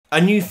A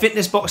new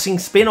fitness boxing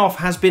spin-off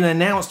has been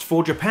announced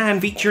for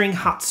Japan featuring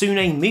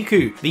Hatsune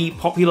Miku, the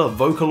popular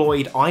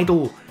Vocaloid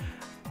idol.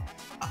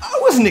 I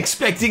wasn't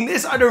expecting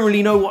this, I don't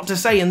really know what to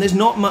say, and there's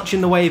not much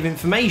in the way of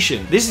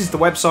information. This is the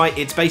website,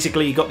 it's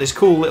basically got this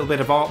cool little bit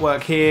of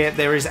artwork here,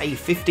 there is a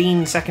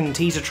 15-second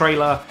teaser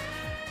trailer,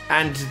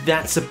 and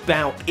that's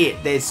about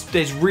it.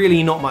 There's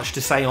really not much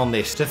to say on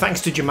this. So thanks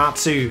to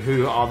Jamatsu,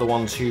 who are the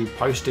ones who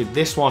posted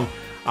this one,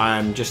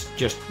 just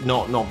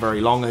not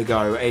very long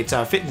ago. It's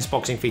fitness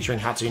boxing featuring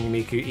Hatsune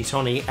Miku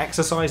Itoni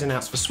exercise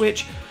announced for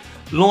Switch,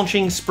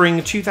 launching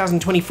spring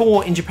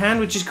 2024 in Japan,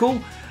 which is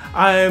cool.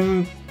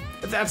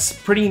 That's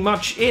pretty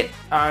much it.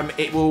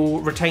 It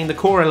will retain the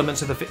core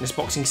elements of the fitness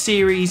boxing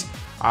series.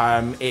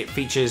 It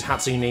features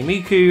Hatsune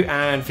Miku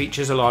and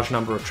features a large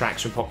number of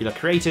tracks from popular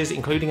creators,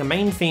 including a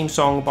main theme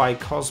song by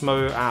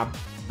Cosmo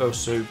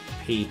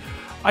Abosopi.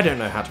 I don't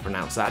know how to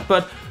pronounce that,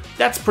 but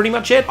that's pretty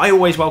much it. I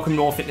always welcome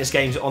more fitness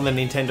games on the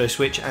Nintendo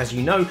Switch, as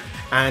you know,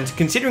 and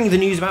considering the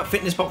news about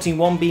Fitness Boxing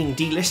 1 being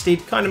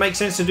delisted, kind of makes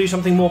sense to do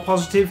something more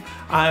positive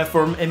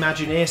from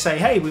Imagineer, say,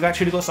 hey, we've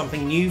actually got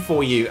something new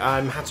for you.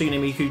 Hatsune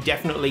Miku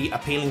definitely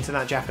appealing to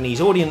that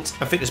Japanese audience,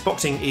 and fitness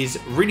boxing is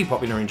really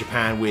popular in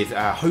Japan with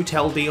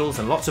hotel deals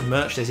and lots of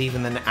merch. There's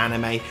even an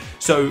anime,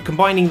 so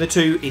combining the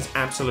two is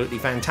absolutely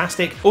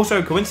fantastic.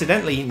 Also,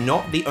 coincidentally,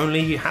 not the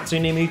only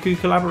Hatsune Miku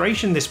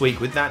collaboration this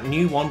week, with that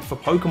new one for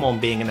Pokemon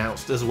being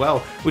announced as well,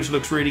 which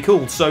looks really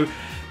cool. So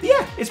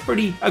yeah, it's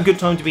a good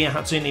time to be a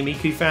Hatsune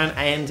Miku fan,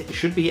 and it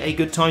should be a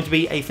good time to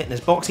be a fitness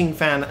boxing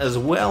fan as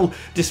well,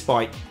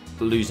 despite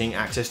losing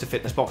access to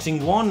Fitness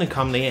Boxing 1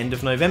 come the end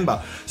of November.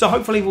 So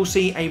hopefully we'll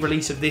see a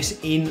release of this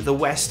in the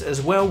West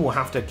as well. We'll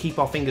have to keep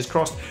our fingers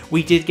crossed.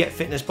 We did get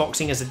Fitness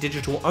Boxing as a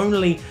digital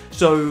only,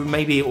 so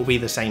maybe it will be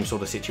the same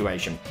sort of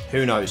situation.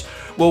 Who knows?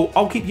 Well,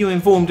 I'll keep you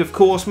informed, of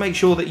course. Make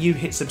sure that you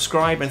hit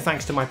subscribe, and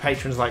thanks to my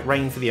patrons like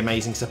Rain for the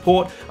amazing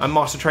support. I'm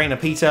Master Trainer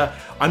Peter.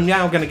 I'm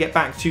now going to get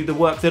back to the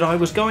work that I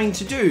was going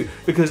to do,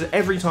 because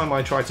every time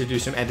I try to do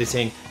some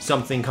editing,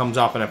 something comes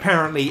up, and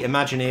apparently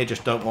Imagineer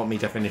just don't want me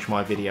to finish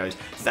my videos.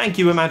 Thank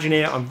you,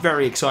 Imagineer. I'm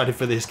very excited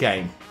for this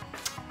game.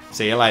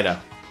 See you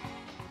later.